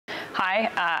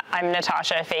I'm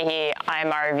Natasha FAHEY.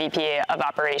 I'm our VP of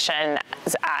Operations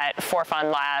at For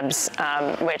Fun Labs,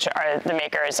 which are the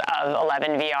makers of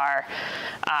 11 VR.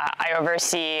 I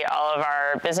oversee all of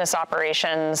our business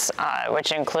operations,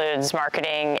 which includes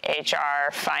marketing,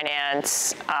 HR,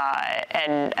 finance,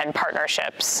 and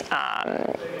partnerships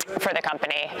for the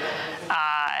company.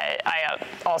 I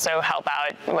also help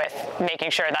out with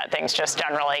making sure that things just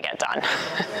generally get done.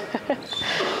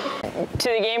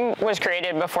 So the game was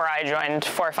created before I joined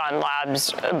For Fun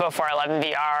Labs, before 11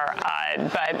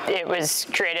 VR, but it was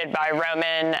created by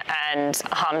Roman and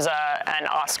Hamza and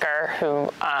Oscar, who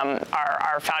are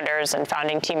our founders and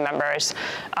founding team members.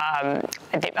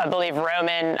 I believe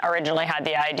Roman originally had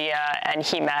the idea, and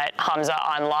he met Hamza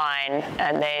online,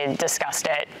 and they discussed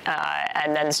it,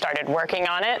 and then started working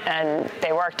on it, and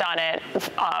they worked on it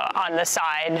on the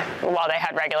side while they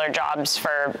had regular jobs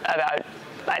for about,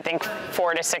 I think,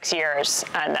 4 to 6 years,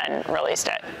 and then released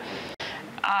it.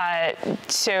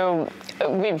 So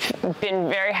we've been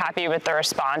very happy with the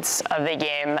response of the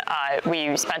game.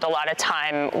 We spent a lot of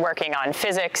time working on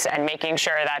physics and making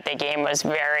sure that the game was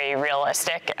very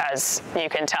realistic. As you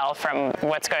can tell from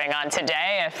what's going on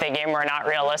today, if the game were not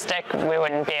realistic, we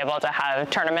wouldn't be able to have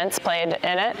tournaments played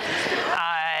in it.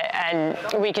 And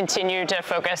we continue to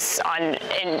focus on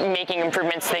making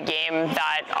improvements to the game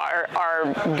that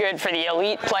are good for the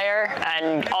elite player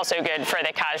and also good for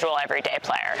the casual everyday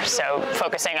player. So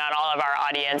focusing on all of our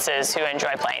audiences who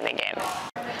enjoy playing the game.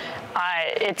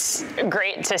 It's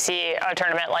great to see a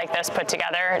tournament like this put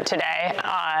together today.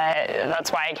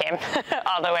 That's why I came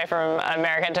all the way from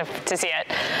America to see it.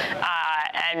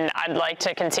 And I'd like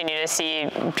to continue to see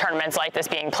tournaments like this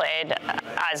being played,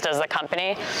 as does the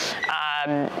company.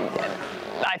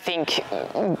 I think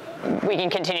we can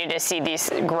continue to see these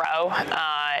grow,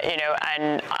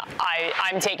 and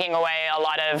I'm taking away a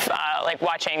lot of like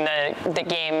watching the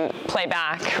game play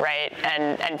back, right,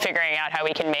 and figuring out how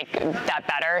we can make that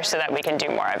better so that we can do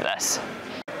more of this.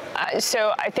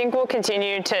 So I think we'll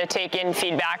continue to take in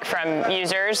feedback from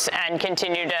users and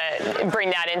continue to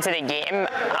bring that into the game.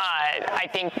 I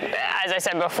think, as I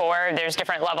said before, there's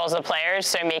different levels of players,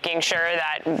 so making sure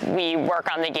that we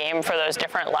work on the game for those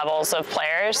different levels of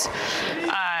players.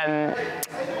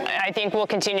 I think we'll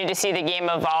continue to see the game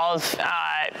evolve.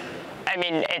 I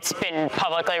mean, it's been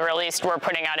publicly released. We're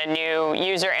putting out a new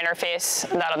user interface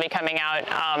that'll be coming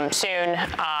out soon,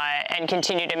 and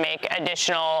continue to make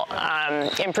additional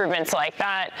improvements like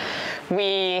that.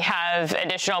 We have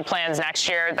additional plans next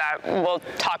year that we'll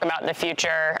talk about in the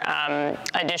future,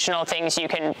 additional things you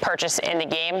can purchase in the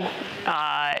game,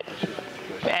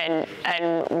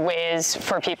 and ways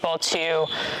for people to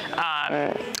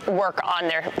work on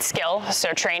their skill,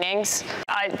 so trainings.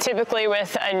 Typically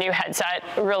with a new headset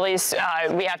release,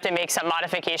 we have to make some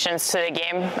modifications to the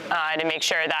game to make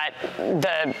sure that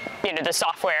the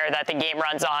software that the game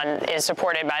runs on is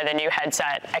supported by the new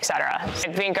headset, etc. I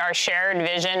think our shared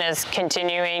vision is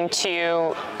continuing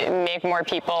to make more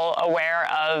people aware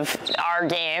of our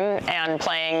game and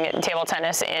playing table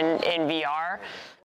tennis in VR.